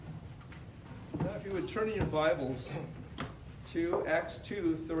you would turn in your Bibles to Acts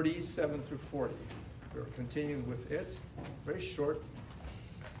 2, 37 through 40. We're continuing with it. Very short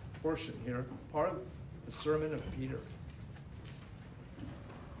portion here, part of the sermon of Peter.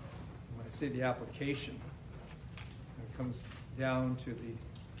 When I say the application, it comes down to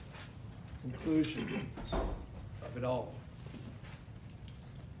the conclusion of it all.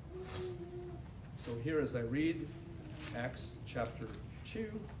 So here as I read Acts chapter 2,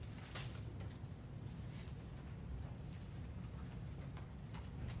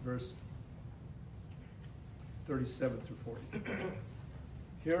 verse 37 through 40.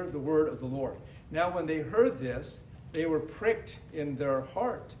 Hear the word of the Lord. Now when they heard this, they were pricked in their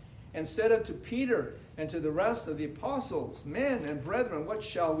heart, and said unto Peter and to the rest of the apostles, Men and brethren, what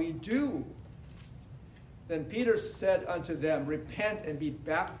shall we do? Then Peter said unto them, Repent and be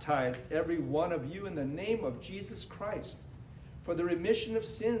baptized, every one of you, in the name of Jesus Christ, for the remission of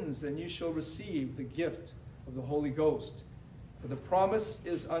sins, and you shall receive the gift of the Holy Ghost. For the promise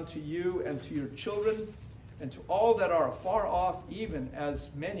is unto you and to your children, and to all that are afar off, even as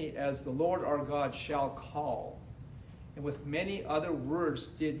many as the Lord our God shall call. And with many other words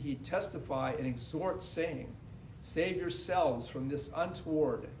did he testify and exhort, saying, Save yourselves from this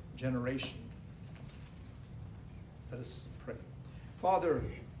untoward generation. Let us pray. Father,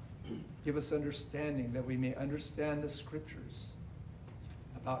 give us understanding that we may understand the scriptures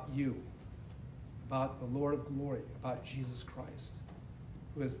about you, about the Lord of glory, about Jesus Christ,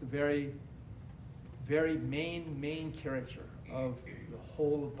 who is the very main character of the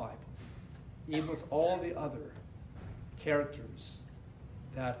whole of the Bible, even with all the other characters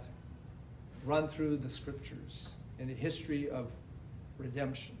that run through the scriptures in the history of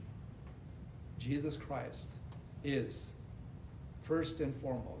redemption. Jesus Christ is first and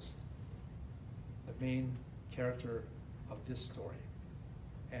foremost the main character of this story.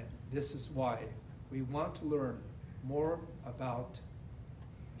 And this is why we want to learn more about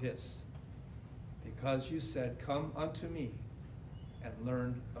this, because you said, Come unto me and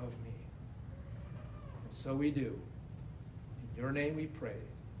learn of me. And so we do. In your name we pray.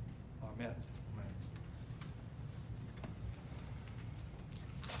 Amen.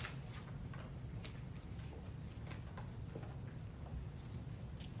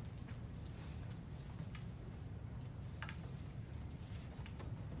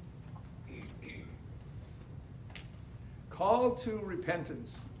 Call to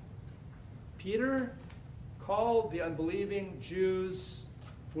repentance. Peter called the unbelieving Jews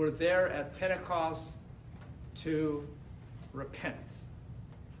who were there at Pentecost to repent.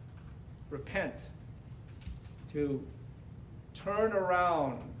 Repent. To turn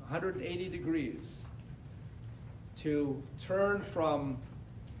around 180 degrees. To turn from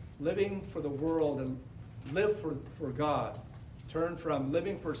living for the world and live for God. Turn from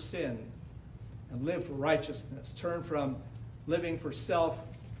living for sin and live for righteousness. Turn from living for self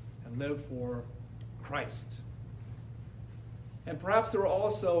and live for Christ. And perhaps there were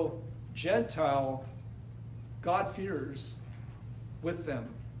also Gentile God-fearers with them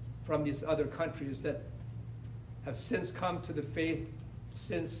from these other countries that have since come to the faith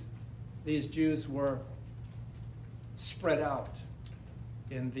since these Jews were spread out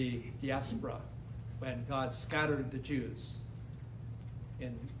in the diaspora when God scattered the Jews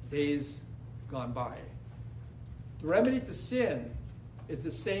in days gone by. The remedy to sin is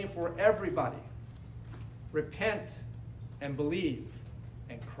the same for everybody. Repent and believe,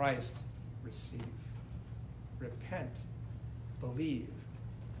 and Christ receive. Repent, believe,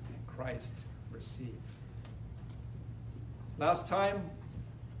 and Christ receive. Last time,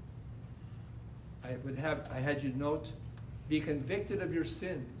 I had you note, be convicted of your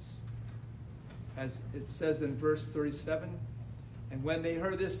sins, as it says in verse 37. And when they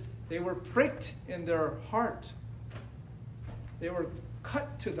heard this, they were pricked in their heart. They were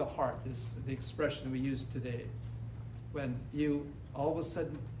cut to the heart, is the expression we use today. When you all of a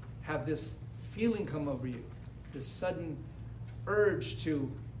sudden have this feeling come over you, this sudden urge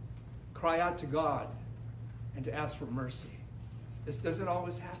to cry out to God and to ask for mercy. This doesn't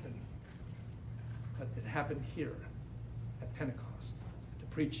always happen, but it happened here at Pentecost, the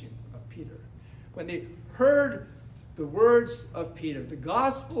preaching of Peter. When they heard the words of Peter, the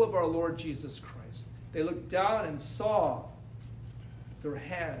gospel of our Lord Jesus Christ, they looked down and saw their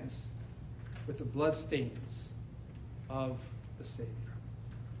hands with the bloodstains of the Savior.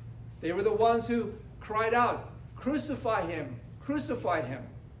 They were the ones who cried out, Crucify him, crucify him.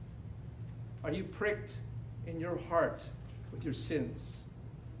 Are you pricked in your heart with your sins?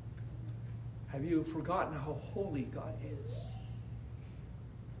 Have you forgotten how holy God is?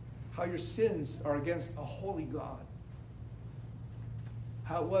 How your sins are against a holy God?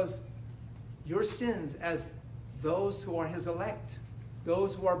 How it was your sins as those who are his elect,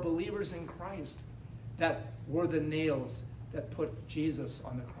 those who are believers in Christ, that were the nails that put Jesus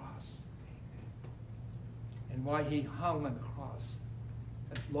on the cross. And why he hung on the cross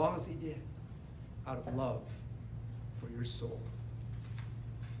as long as he did, out of love for your soul.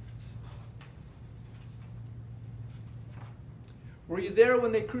 Were you there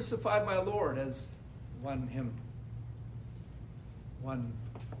when they crucified my Lord, as one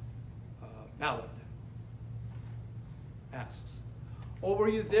ballad asks? Or were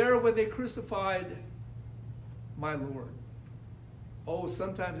you there when they crucified my Lord? Oh,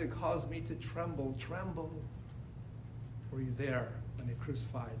 sometimes it caused me to tremble. Were you there when they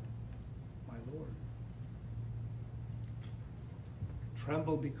crucified my Lord?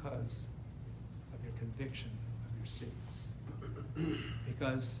 Tremble because of your conviction of your sins.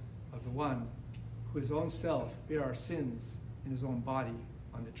 Because of the one who his own self bare our sins in his own body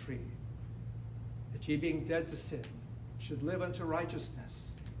on the tree, that ye being dead to sin should live unto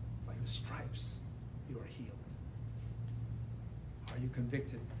righteousness, by whose stripes you are healed. Are you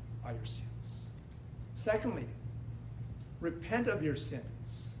convicted by your sins? Secondly, repent of your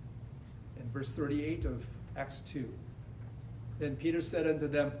sins. In verse 38 of Acts 2, then Peter said unto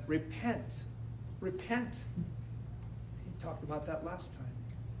them, repent. He talked about that last time.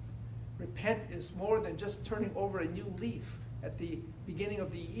 Repent is more than just turning over a new leaf at the beginning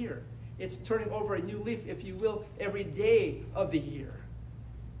of the year. It's turning over a new leaf, if you will, every day of the year.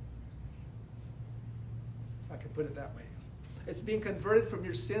 If I can put it that way. It's being converted from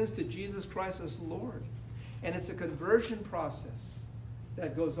your sins to Jesus Christ as Lord. And it's a conversion process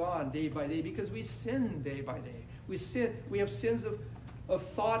that goes on day by day, because we sin day by day. We sin. We have sins of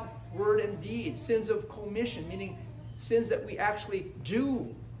thought, word, and deed. Sins of commission, meaning sins that we actually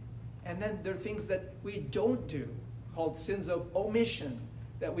do. And then there are things that we don't do, called sins of omission,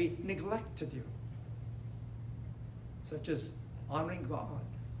 that we neglect to do. Such as honoring God,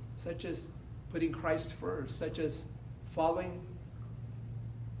 such as putting Christ first, such as following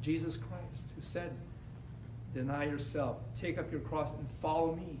Jesus Christ, who said, deny yourself, take up your cross, and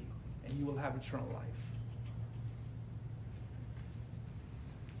follow me, and you will have eternal life.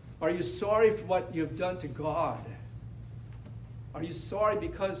 Are you sorry for what you have done to God? Are you sorry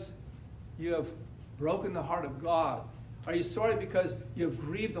because you have broken the heart of God? Are you sorry because you have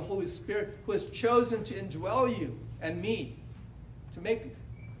grieved the Holy Spirit, who has chosen to indwell you and me, to make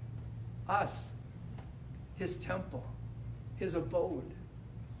us his temple, his abode?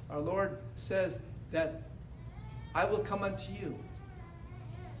 Our Lord says that I will come unto you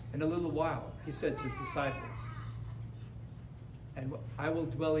in a little while, he said to his disciples, and I will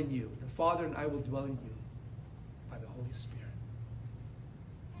dwell in you. The Father and I will dwell in you by the Holy Spirit.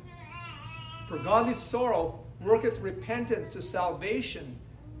 For godly sorrow worketh repentance to salvation,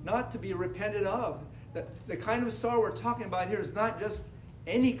 not to be repented of. The kind of sorrow we're talking about here is not just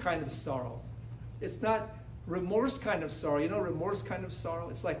any kind of sorrow. It's not remorse kind of sorrow. You know, remorse kind of sorrow?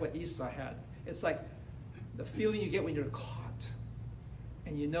 It's like what Esau had. It's like the feeling you get when you're caught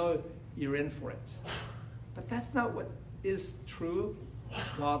and you know you're in for it. But that's not what is true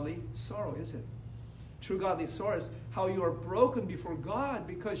godly sorrow, is it? True godly sorrow is how you are broken before God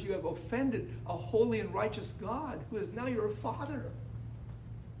because you have offended a holy and righteous God who is now your Father.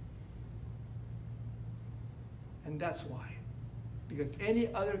 And that's why. Because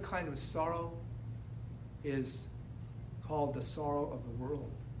any other kind of sorrow is called the sorrow of the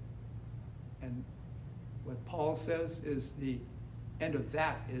world. And what Paul says is the end of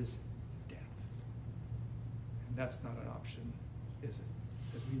that is death. And that's not an option, is it,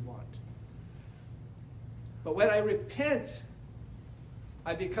 that we want. But when I repent,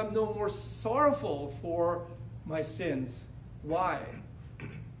 I become no more sorrowful for my sins. Why?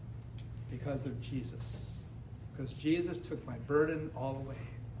 Because of Jesus. Because Jesus took my burden all away.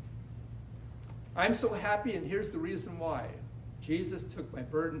 I'm so happy, and here's the reason why. Jesus took my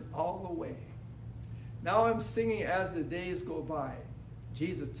burden all away. Now I'm singing as the days go by.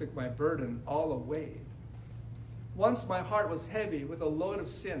 Jesus took my burden all away. Once my heart was heavy with a load of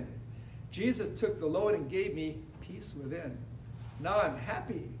sin. Jesus took the load and gave me peace within. Now I'm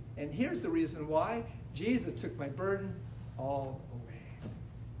happy, and here's the reason why. Jesus took my burden all away.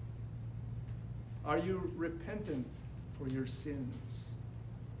 Are you repentant for your sins?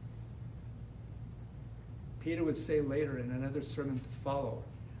 Peter would say later in another sermon to follow,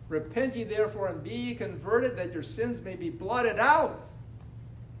 repent ye therefore and be ye converted, that your sins may be blotted out.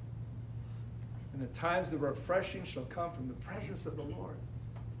 And the times of refreshing shall come from the presence of the Lord.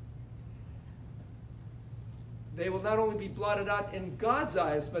 They will not only be blotted out in God's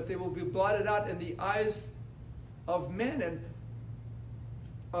eyes, but they will be blotted out in the eyes of men. And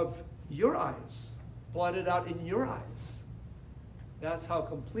of your eyes, blotted out in your eyes. That's how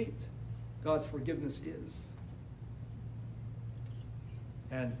complete God's forgiveness is.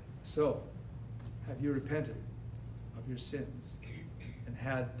 And so, have you repented of your sins and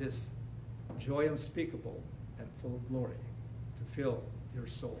had this joy unspeakable and full of glory to fill your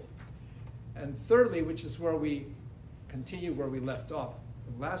soul? And thirdly, which is where we continue where we left off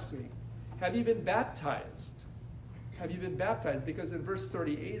from last week, have you been baptized? Have you been baptized? Because in verse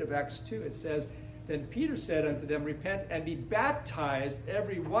 38 of Acts 2 it says, "Then Peter said unto them, Repent and be baptized,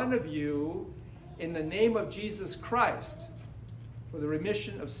 every one of you, in the name of Jesus Christ, for the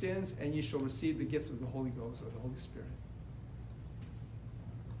remission of sins, and ye shall receive the gift of the Holy Ghost," or the Holy Spirit.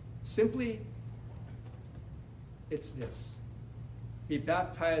 Simply, it's this. Be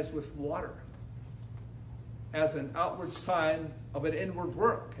baptized with water as an outward sign of an inward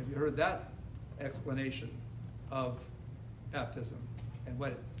work. Have you heard that explanation of baptism and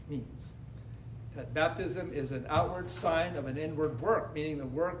what it means? That baptism is an outward sign of an inward work, meaning the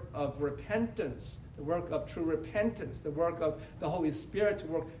work of repentance, the work of true repentance, the work of the Holy Spirit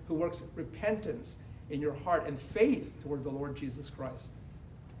who works repentance in your heart and faith toward the Lord Jesus Christ.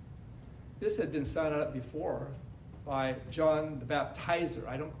 This had been signed up before by John the Baptizer.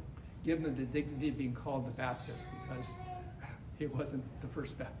 I don't give him the dignity of being called the Baptist because he wasn't the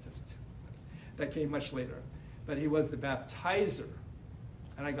first Baptist. That came much later. But he was the baptizer.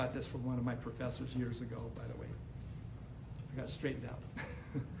 And I got this from one of my professors years ago, by the way. I got straightened out.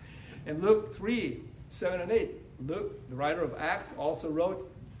 In Luke 3, 7 and 8, Luke, the writer of Acts, also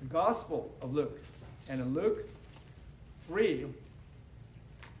wrote the Gospel of Luke. And in Luke 3,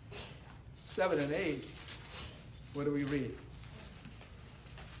 7 and 8, what do we read?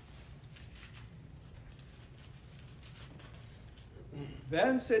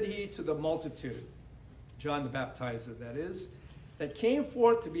 Then said he to the multitude, John the Baptizer, that is, that came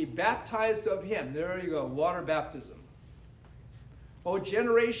forth to be baptized of him. There you go, water baptism. O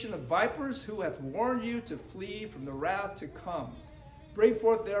generation of vipers, who hath warned you to flee from the wrath to come? Bring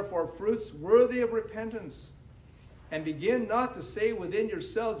forth therefore fruits worthy of repentance, and begin not to say within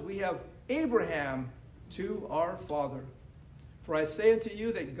yourselves, We have Abraham to our father. For I say unto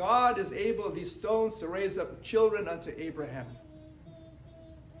you that God is able of these stones to raise up children unto Abraham.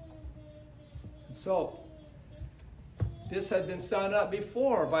 And so, this had been signed up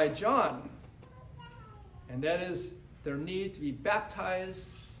before by John, and that is their need to be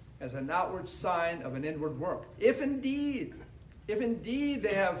baptized as an outward sign of an inward work. If indeed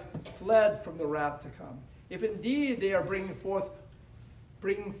they have fled from the wrath to come, if indeed they are bringing forth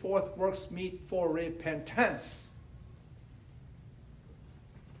works meet for repentance.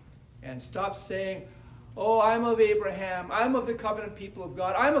 And stop saying, oh, I'm of Abraham, I'm of the covenant people of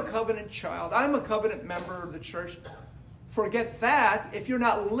God, I'm a covenant child, I'm a covenant member of the church. Forget that if you're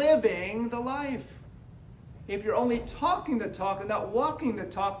not living the life. If you're only talking the talk and not walking the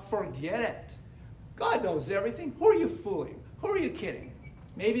talk, forget it. God knows everything. Who are you fooling? Who are you kidding?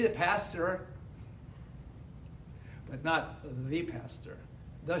 Maybe the pastor, but not the pastor,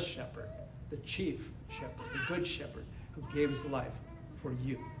 the shepherd, the chief shepherd, the good shepherd who gave his life for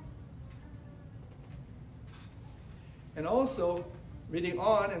you. And also, reading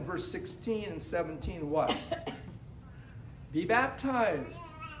on in verse 16 and 17, what? Be baptized.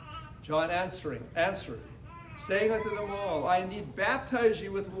 John answered, saying unto them all, I indeed baptize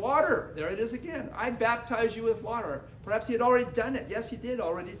you with water. There it is again. I baptize you with water. Perhaps he had already done it. Yes, he did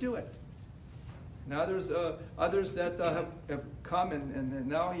already do it. Now there's others that have come, and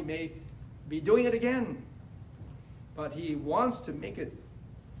now he may be doing it again. But he wants to make it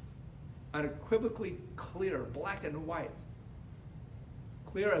unequivocally clear, black and white.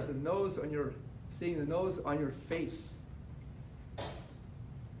 Clear as the nose on your, seeing the nose on your face.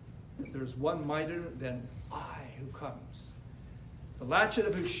 If there's one mightier than I who comes, the latchet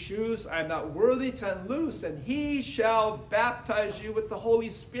of whose shoes I am not worthy to unloose, and he shall baptize you with the Holy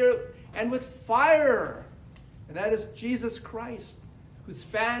Spirit and with fire. And that is Jesus Christ, whose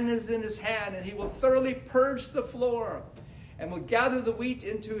fan is in his hand, and he will thoroughly purge the floor, and will gather the wheat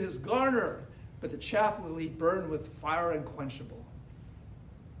into his garner, but the chaff will he burn with fire unquenchable.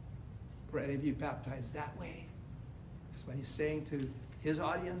 Were any of you baptized that way? That's what he's saying to his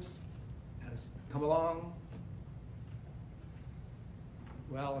audience that has come along.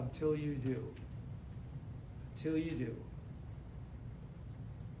 Well, until you do, you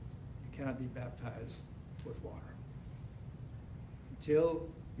cannot be baptized with water. Until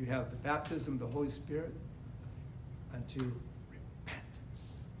you have the baptism of the Holy Spirit unto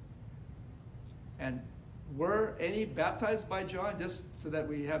repentance. And were any baptized by John? Just so that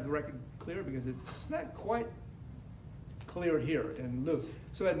we have the record clear, because it's not quite clear here in Luke.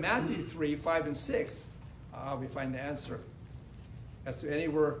 So in Matthew 3, 5, and 6, we find the answer as to any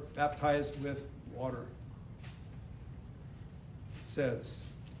were baptized with water. It says,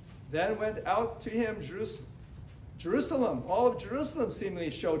 then went out to him Jerusalem. All of Jerusalem seemingly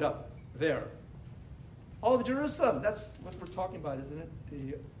showed up there. All of Jerusalem. That's what we're talking about, isn't it?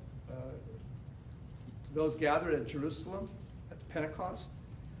 Those gathered at Jerusalem at Pentecost.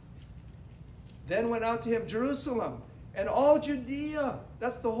 Then went out to him Jerusalem and all Judea.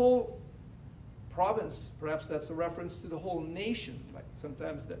 That's the whole province. Perhaps that's a reference to the whole nation. Like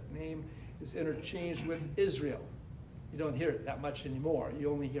sometimes that name is interchanged with Israel. You don't hear it that much anymore. You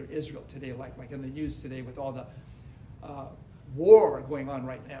only hear Israel today, like in the news today with all the war going on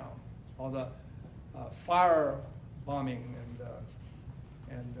right now, all the fire bombing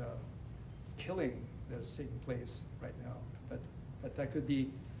and killing that is taking place right now. But that could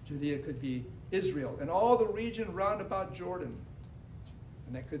be Judea, could be Israel, and all the region round about Jordan.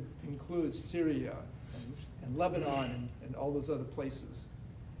 And that could include Syria and Lebanon and all those other places.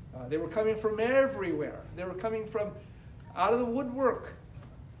 They were coming from everywhere. They were coming from out of the woodwork,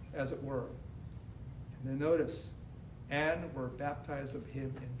 as it were. And then notice, and were baptized of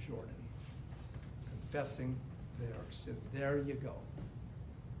him in Jordan, confessing their sins. There you go.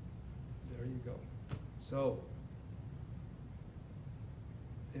 There you go. So,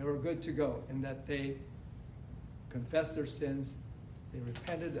 they were good to go in that they confessed their sins, they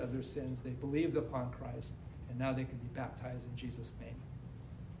repented of their sins, they believed upon Christ, and now they could be baptized in Jesus' name.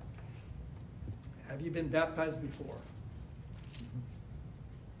 Have you been baptized before?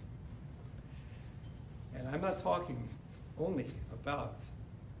 And I'm not talking only about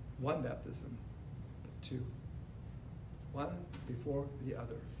one baptism, but two. One before the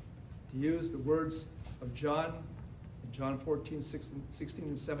other. To use the words of John, in John 14, 16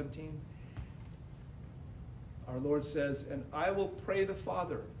 and 17, our Lord says, and I will pray the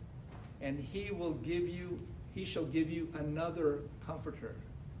Father, and he shall give you another comforter,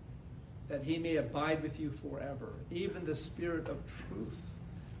 that he may abide with you forever, even the Spirit of truth,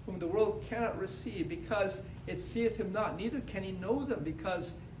 whom the world cannot receive, because it seeth him not, neither can he know them,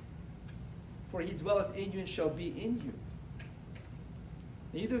 for he dwelleth in you and shall be in you.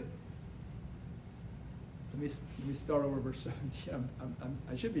 Let me start over verse 17.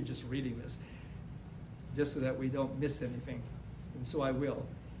 I should be just reading this, just so that we don't miss anything, and so I will.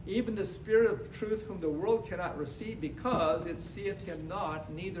 Even the Spirit of truth, whom the world cannot receive, because it seeth him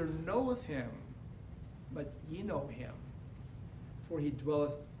not, neither knoweth him, but ye know him, for he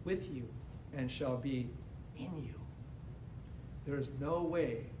dwelleth with you and shall be in you. There is no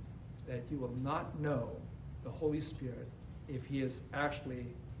way that you will not know the Holy Spirit if he is actually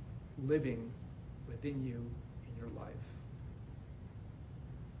living within you in your life.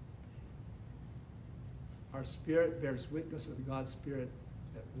 Our spirit bears witness with God's Spirit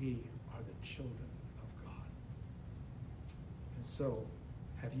that we are the children of God. And so,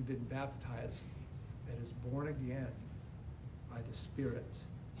 have you been baptized that is born again by the Spirit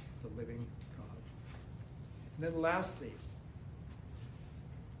of the living God? And then lastly,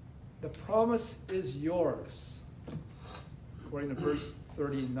 the promise is yours. According to verse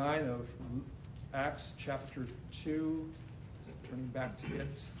 39 of Acts chapter 2, turning back to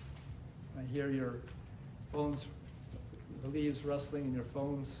it. I hear your phones, the leaves rustling in your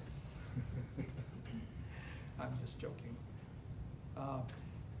phones. I'm just joking.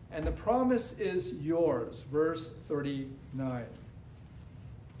 And the promise is yours, verse 39.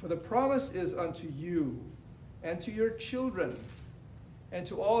 For the promise is unto you and to your children and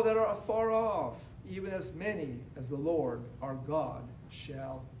to all that are afar off, even as many as the Lord our God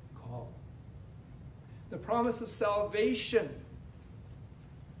shall call. The promise of salvation,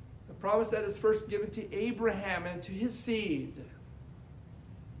 the promise that is first given to Abraham and to his seed,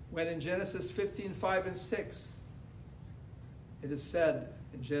 when in Genesis 15, 5 and 6, it is said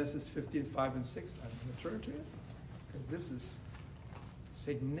in Genesis 15, 5 and 6, I'm going to turn to it, because this is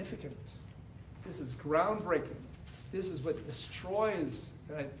significant. This is groundbreaking. This is what destroys,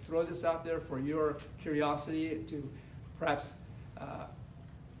 and I throw this out there for your curiosity to perhaps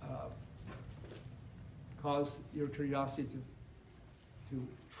cause your curiosity to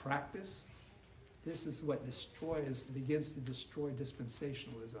track this. This is what begins to destroy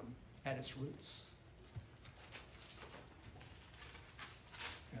dispensationalism at its roots.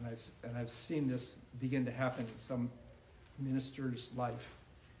 And I've seen this begin to happen in some minister's life.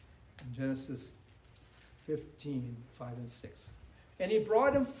 In Genesis 15, 5 and 6. And he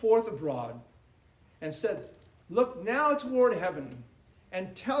brought him forth abroad and said, look now toward heaven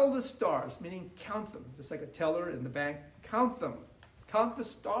and tell the stars, meaning count them, just like a teller in the bank. Count them. Count the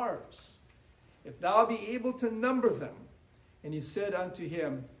stars. If thou be able to number them, And he said unto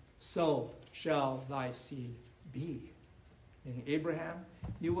him, so shall thy seed be. Meaning, Abraham,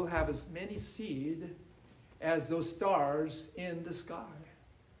 you will have as many seed as those stars in the sky.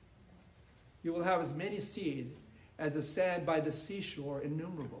 You will have as many seed as the sand by the seashore,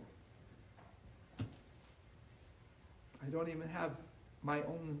 innumerable. I don't even have my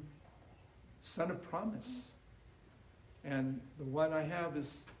own son of promise. And the one I have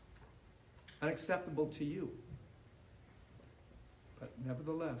is unacceptable to you. But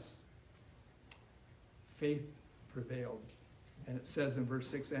nevertheless, faith prevailed. And it says in verse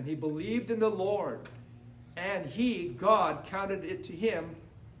 6, and he believed in the Lord, and he, God, counted it to him,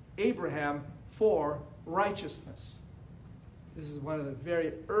 Abraham, for righteousness. This is one of the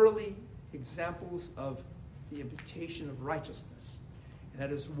very early examples of the imputation of righteousness. And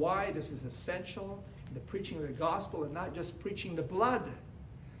that is why this is essential in the preaching of the gospel, and not just preaching the blood.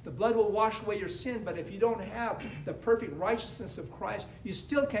 The blood will wash away your sin, but if you don't have the perfect righteousness of Christ, you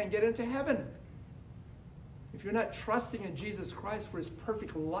still can't get into heaven. If you're not trusting in Jesus Christ for his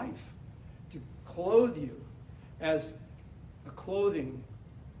perfect life to clothe you as a clothing,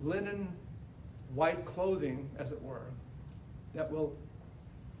 linen, white clothing, as it were, that will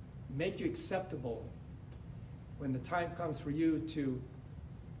make you acceptable when the time comes for you to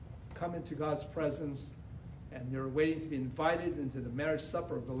come into God's presence and you're waiting to be invited into the marriage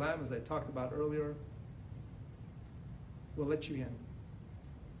supper of the Lamb, as I talked about earlier, we'll let you in.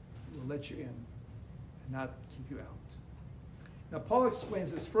 We'll let you in and not keep you out. Now, Paul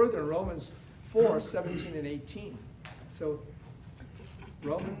explains this further in Romans 4, 17 and 18. So,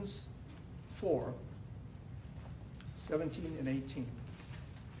 Romans 4, 17 and 18.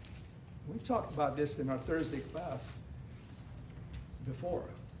 We've talked about this in our Thursday class before,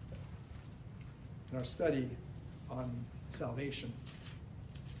 in our study on salvation.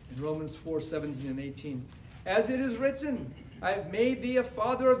 In Romans 4, 17 and 18. As it is written, I have made thee a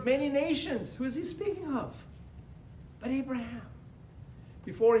father of many nations. Who is he speaking of? But Abraham.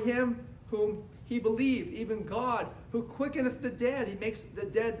 Before him whom he believed, even God, who quickeneth the dead, he makes the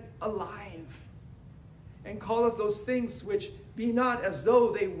dead alive, and calleth those things which be not as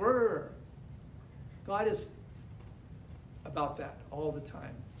though they were. God is about that all the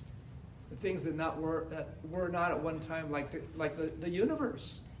time. The things that were not at one time, like the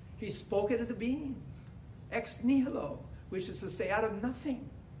universe. He spoke it into being. Ex nihilo, which is to say out of nothing.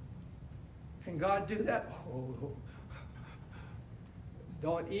 Can God do that? Oh,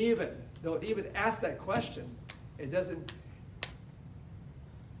 don't even ask that question. It doesn't.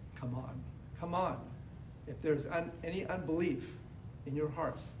 Come on. If there's any unbelief in your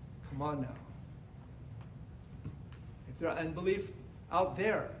hearts, come on now. If there's unbelief out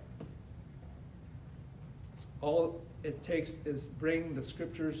there, all it takes is bring the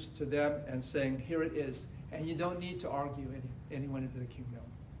scriptures to them and saying, here it is. And you don't need to argue anyone into the kingdom.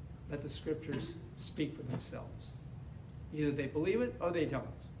 Let the scriptures speak for themselves. Either they believe it or they don't.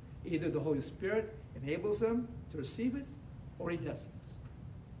 Either the Holy Spirit enables them to receive it or he doesn't.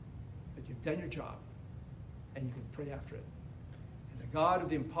 But you've done your job and you can pray after it. And the God of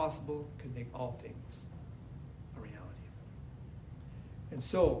the impossible can make all things a reality. And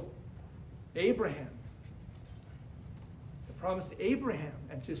so, Abraham, the promise to Abraham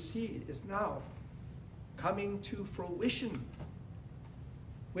and to his seed is now coming to fruition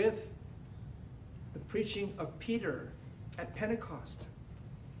with the preaching of Peter at Pentecost,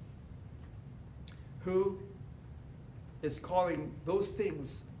 who is calling those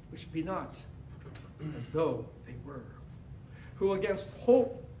things which be not as though they were, who against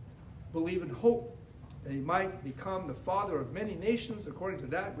hope believe in hope, that he might become the father of many nations, according to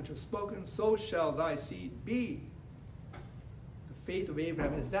that which was spoken, so shall thy seed be. The faith of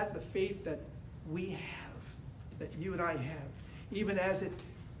Abraham, is that the faith that we have, that you and I have, even as it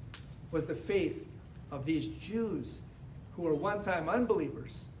was the faith of these Jews who were one time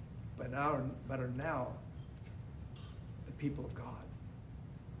unbelievers, but are now the people of God.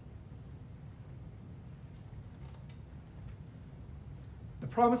 The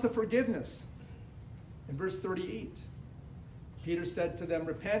promise of forgiveness in verse 38. Peter said to them,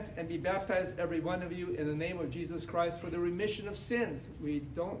 repent and be baptized, every one of you, in the name of Jesus Christ for the remission of sins. We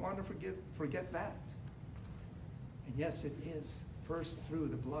don't want to forget that. And yes, it is first through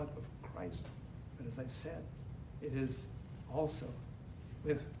the blood of Christ. But as I said, it is also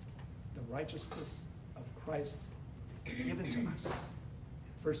with the righteousness of Christ given to us.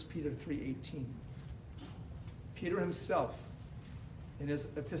 In 1 Peter 3:18. Peter himself, in his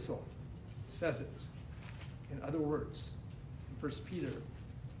epistle, says it in other words. In 1 Peter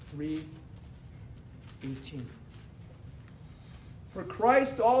 3:18. For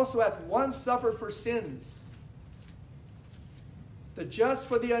Christ also hath once suffered for sins, the just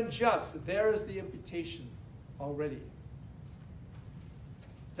for the unjust. There is the imputation already.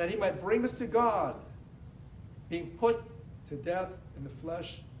 That he might bring us to God, being put to death in the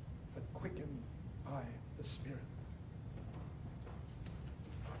flesh, but quickened by the Spirit.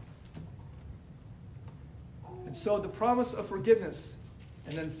 And so the promise of forgiveness,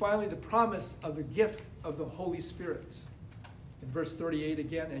 and then finally the promise of the gift of the Holy Spirit. In verse 38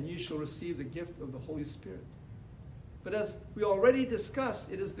 again, and you shall receive the gift of the Holy Spirit. But as we already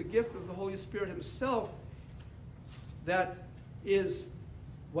discussed, it is the gift of the Holy Spirit himself that is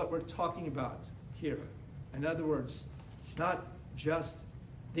what we're talking about here. In other words, not just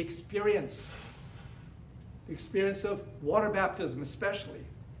the experience of water baptism especially,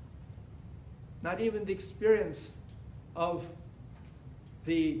 not even the experience of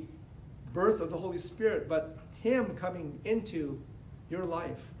the birth of the Holy Spirit, but him coming into your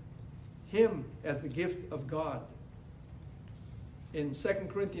life, him as the gift of God. In 2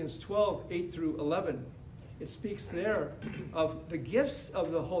 Corinthians 12, 8 through 11, it speaks there of the gifts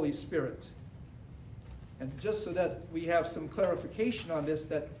of the Holy Spirit. And just so that we have some clarification on this,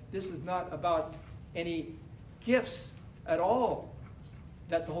 that this is not about any gifts at all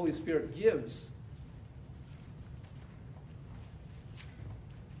that the Holy Spirit gives.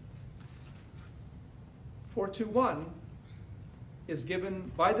 For to one is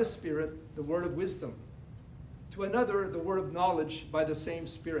given by the Spirit the word of wisdom, to another the word of knowledge by the same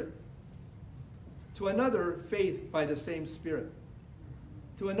Spirit, to another faith by the same Spirit,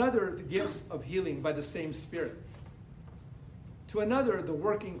 to another the gifts of healing by the same Spirit, to another the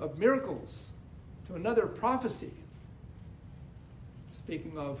working of miracles, to another prophecy,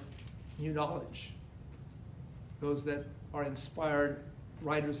 speaking of new knowledge, those that are inspired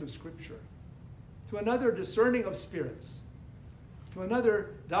writers of Scripture, to another discerning of spirits, to another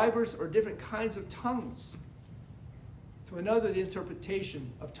divers or different kinds of tongues, to another the interpretation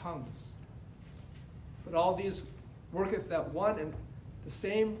of tongues. But all these worketh that one and the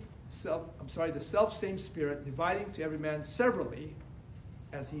self same Spirit, dividing to every man severally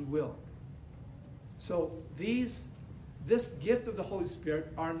as he will. So this gift of the Holy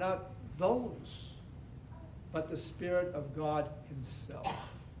Spirit are not those, but the Spirit of God himself.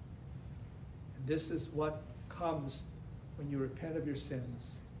 And this is what comes when you repent of your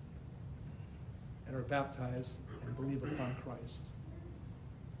sins and are baptized and believe upon Christ.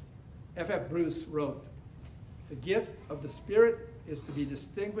 F.F. Bruce wrote, "The gift of the Spirit is to be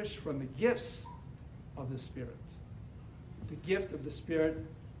distinguished from the gifts of the Spirit. The gift of the Spirit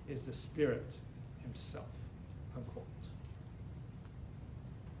is the Spirit himself." Unquote.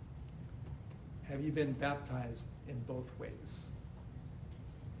 Have you been baptized in both ways?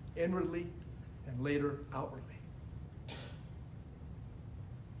 Inwardly and later outwardly.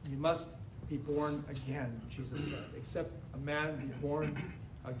 You must be born again, Jesus said. Except a man be born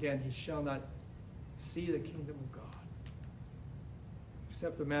again, he shall not see the kingdom of God.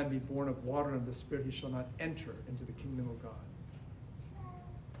 Except a man be born of water and of the Spirit, he shall not enter into the kingdom of God.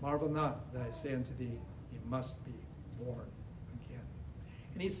 Marvel not that I say unto thee, you must be born again.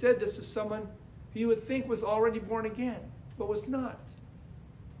 And he said this to someone who you would think was already born again, but was not.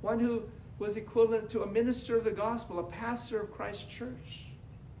 One who was equivalent to a minister of the gospel, a pastor of Christ's church.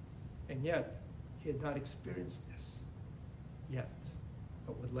 And yet, he had not experienced this yet,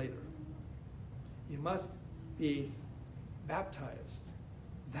 but would later. You must be baptized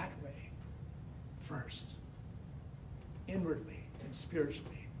that way first, inwardly and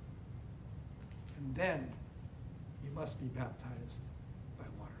spiritually. And then you must be baptized by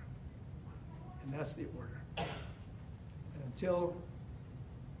water. And that's the order. And until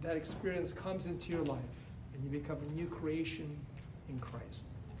that experience comes into your life and you become a new creation in Christ,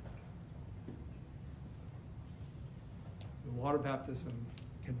 the water baptism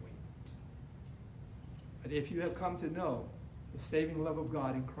can wait. But if you have come to know the saving love of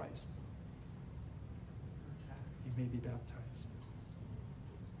God in Christ, you may be baptized.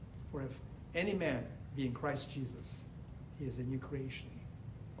 For if any man be in Christ Jesus, he is a new creation.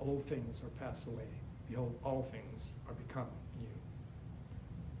 Old things are passed away. Behold, all things are become new.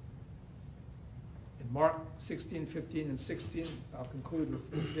 In Mark 16, 15, and 16, I'll conclude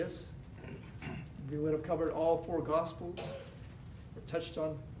with this. We would have covered all four Gospels, or touched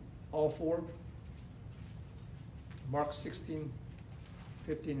on all four. Mark 16,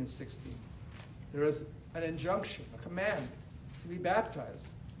 15, and 16. There is an injunction, a command to be baptized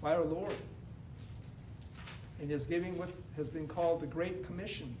by our Lord. And his giving has been called the Great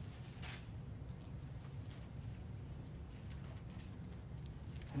Commission.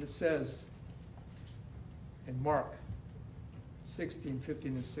 And it says in Mark 16,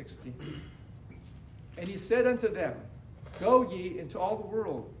 15, and 16, and he said unto them, Go ye into all the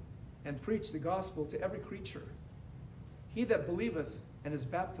world, and preach the gospel to every creature. He that believeth and is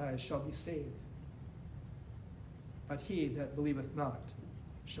baptized shall be saved, but he that believeth not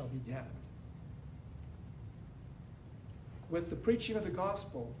shall be damned. With the preaching of the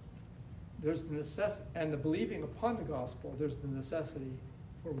gospel, there's the necessity, and the believing upon the gospel, there's the necessity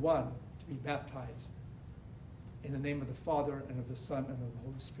for one to be baptized in the name of the Father and of the Son and of the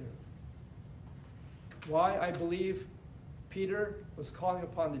Holy Spirit. Why I believe Peter was calling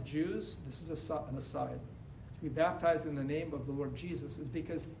upon the Jews, this is an aside, to be baptized in the name of the Lord Jesus is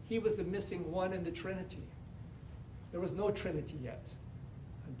because he was the missing one in the Trinity. There was no Trinity yet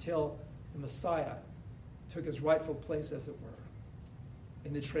until the Messiah took his rightful place, as it were,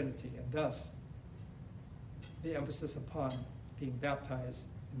 in the Trinity, and thus the emphasis upon being baptized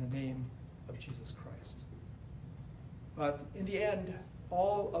in the name of Jesus Christ. But in the end,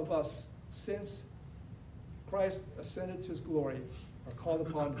 all of us, since Christ ascended to his glory, are called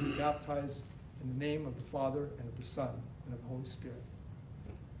upon to be baptized in the name of the Father and of the Son and of the Holy Spirit.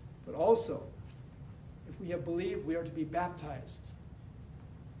 But also, if we have believed, we are to be baptized.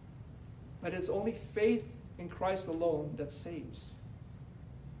 But it's only faith in Christ alone that saves.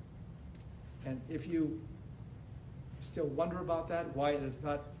 And if you still wonder about that, why it is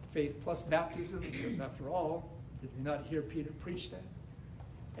not faith plus baptism, because after all, did we not hear Peter preach that?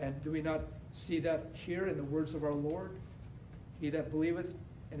 And do we not see that here in the words of our Lord? He that believeth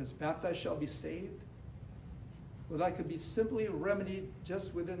and is baptized shall be saved. Well, that could be simply remedied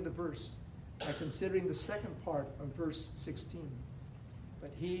just within the verse by considering the second part of verse 16.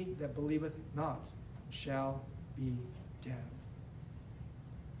 But he that believeth not shall be damned.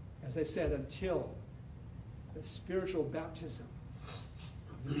 As I said, until the spiritual baptism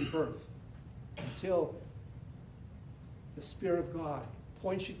of the new birth, until the Spirit of God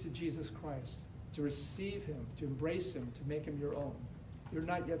points you to Jesus Christ, to receive him, to embrace him, to make him your own, you're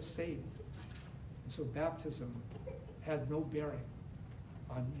not yet saved. And so baptism has no bearing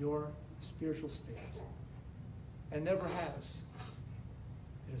on your spiritual state, and never has.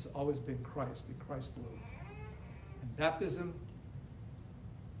 It has always been Christ and Christ alone. And baptism,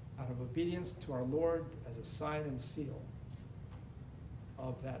 out of obedience to our Lord, as a sign and seal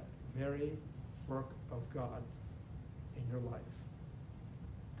of that very work of God in your life.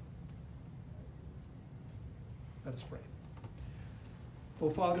 Let us pray. Oh,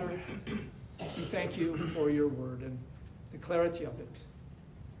 Father, we thank you for your word and the clarity of it.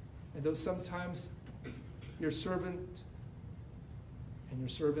 And though sometimes your servant and your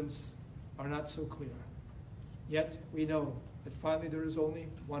servants are not so clear, yet we know that finally there is only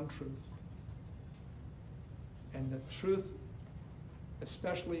one truth. And the truth,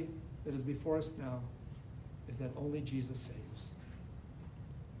 especially that is before us now, is that only Jesus saves.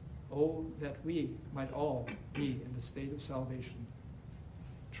 Oh, that we might all be in the state of salvation,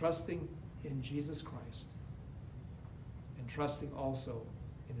 trusting in Jesus Christ and trusting also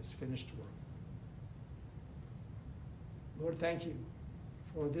in his finished work. Lord, thank you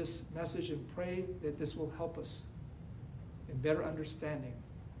for this message, and pray that this will help us in better understanding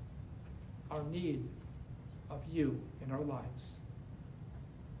our need of you in our lives,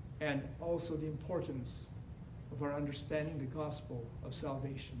 and also the importance of our understanding the gospel of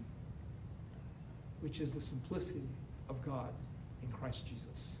salvation, which is the simplicity of God in Christ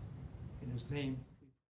Jesus. In his name,